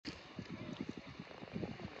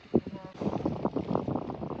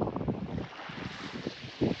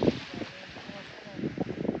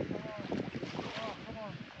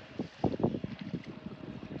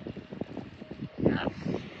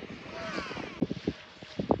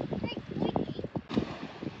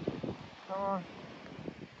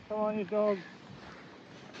Come on, you dog.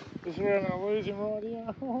 This is where I'm going to lose him right here.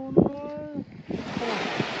 Oh no! Come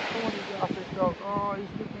on, you bastard dog. Oh, he's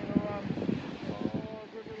giving me a run. Oh,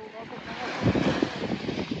 good little knuckle.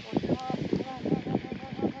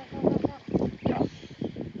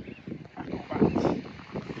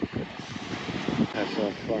 That's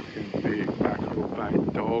a fucking big mackerel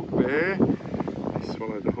bait dog there. He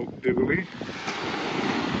swallowed the hook diddly.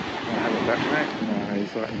 Can I have it back, mate? No,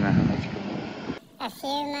 he's like, nah, that's cool. A few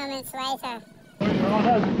moments later. Oh,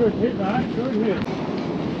 that was a good hit, mate. Good hit.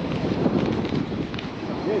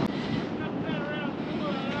 Good.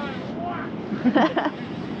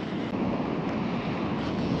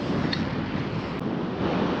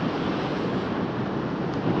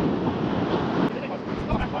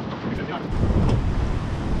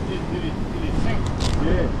 Did he sink?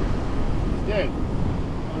 Yeah. He's dead. I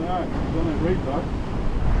know. He's on that reef, though.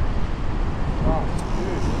 Oh,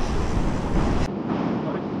 dude.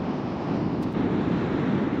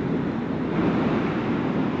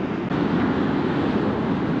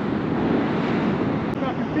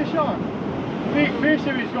 Fucking fish on. Big fish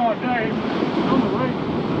if he's gone deep. On the reef.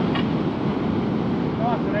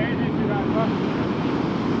 Nice and easy to that one.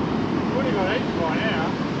 He's already got eaten by now.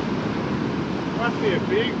 Must be a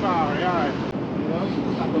big bar, yeah.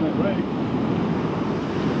 Stuck on that reef.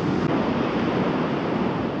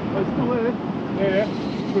 Oh, it's still there. Yeah,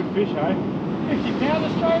 good fish, eh? 50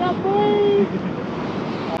 pounders straight up, boy!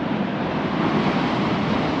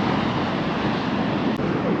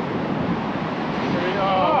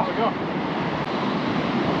 Oh, I forgot.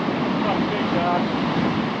 Not big,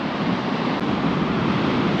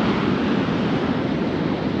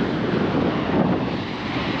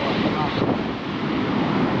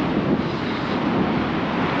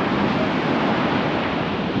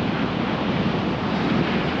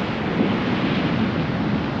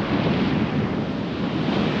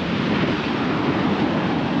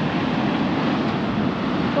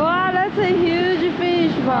 Wow, that's a huge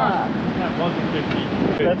fish, but that wasn't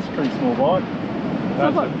 50. That's a pretty small bite.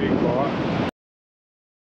 That's a big bite.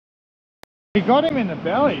 He got him in the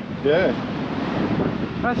belly. Yeah.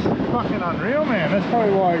 That's fucking unreal, man. That's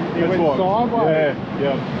probably why he went sideways.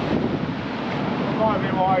 Yeah. That might be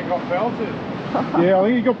why he got belted. Yeah, I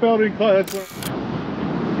think he got belted in close. That's what...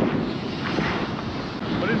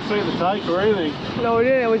 I didn't see the take or anything. no, we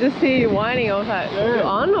didn't. We just see you whining. I was like, Yeah. you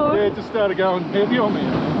on or? Yeah, it just started going heavy on me. Yeah,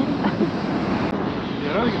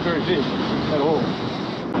 I don't think it's very big at all.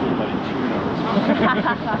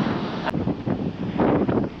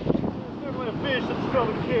 It's definitely a fish that's got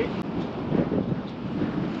a kick.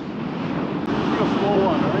 It's got a small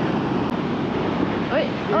one, I think. Wait,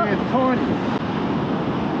 Yeah, it's tiny.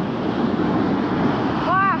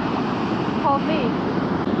 ah, coffee.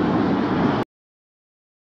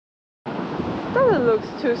 Doesn't look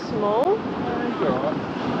too small. Yeah, it's alright.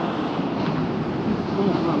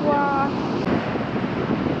 Wow.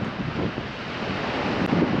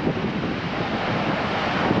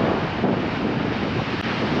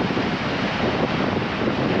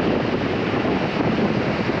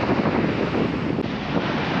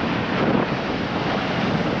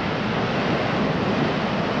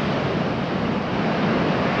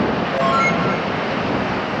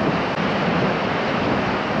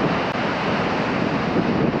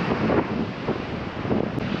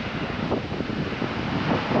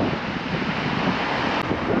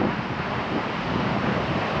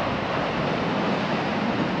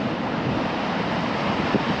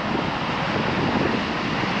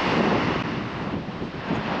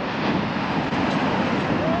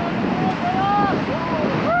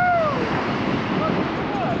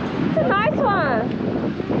 It's a nice one.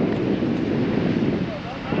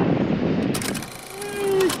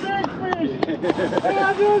 Yeah,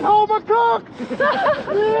 I just hold my cock!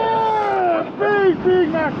 Yeah! Big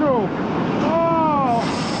mackerel! Oh!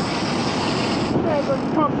 There's a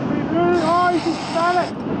cock to be blue! Oh, you can smell it!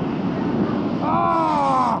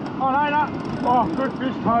 Oh! Oh, no, no! Oh, good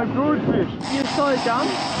fish, Toad, good fish! You saw it jump?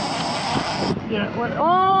 Yeah, wait.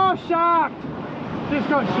 Oh, shark! Just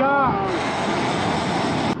got shark!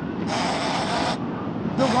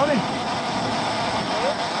 Still got him!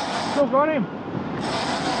 Still got him!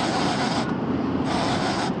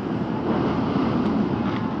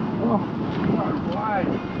 Oh, no way.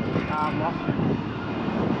 I've lost him.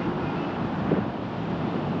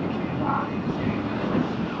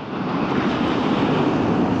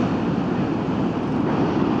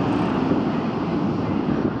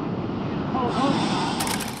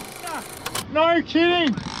 No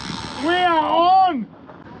kidding! We are on!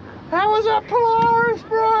 How was that Polaris,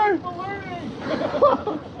 bro?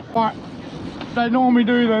 Right, they normally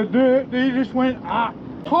do the dirt, they just went up.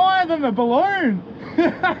 higher than the balloon.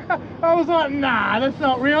 I was like, nah, that's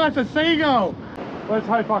not real, that's a seagull. Let's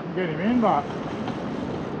hope I can get him in, but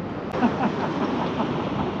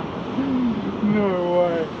no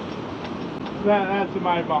way. That's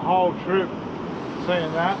made my whole trip,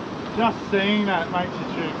 seeing that. Just seeing that makes you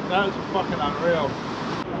trip. That was fucking unreal.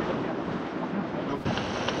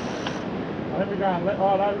 I think we're going,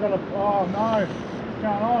 oh no, we've got a, oh no, what's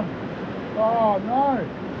going on? Oh no,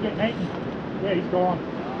 he's getting eaten. Yeah, he's gone,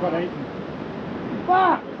 got eaten.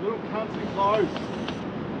 Fuck! Those little cunts are close.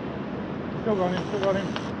 Still got him, still got him.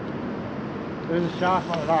 There's a shark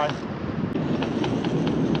on it, eh?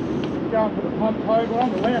 Going for the punt table on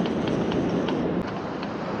the left.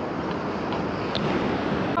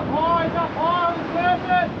 Up high, on the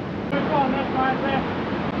surface! Good one, that's mate, left.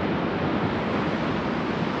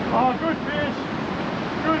 Oh, good fish.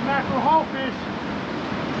 Good mackerel, whole fish.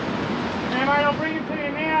 Yeah, mate, I'll bring him to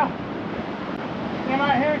you now. Yeah,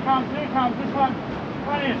 mate, here it comes, this one.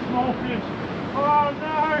 Plenty of small fish. Oh,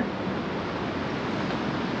 no.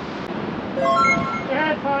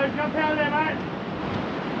 Yeah, Toad, jump out of there, mate.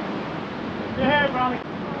 Yeah, brother.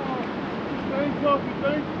 Oh, 15, 12,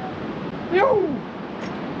 15.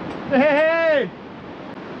 Hey!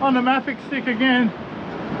 On the Mafic stick again.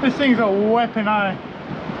 This thing's a weapon, eh?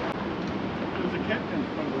 There's a captain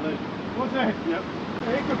from the left. What's that? Yep.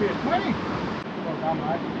 It could be a 20. Well done,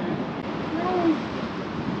 mate.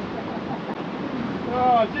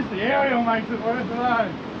 Oh, just the aerial makes it worth it, eh?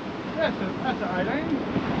 That's an 18.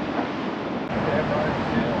 Yeah, bro.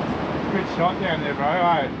 Yeah. Good shot down there, bro, eh?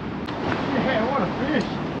 Yeah, what a fish.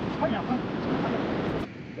 Hang up, mate.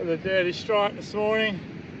 Got the dirty stripe this morning.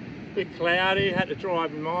 Bit cloudy, had to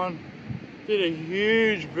drive him on. Did a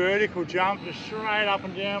huge vertical jump just straight up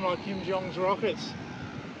and down like Kim Jong's rockets.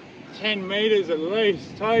 10 metres at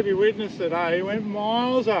least. Toby witnessed it, eh? He went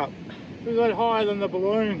miles up. It was like higher than the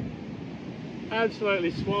balloon.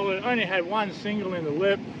 Absolutely swallowed. Only had one single in the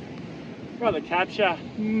lip. Got the capture.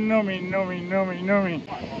 Nummy, nummy, nummy, nummy.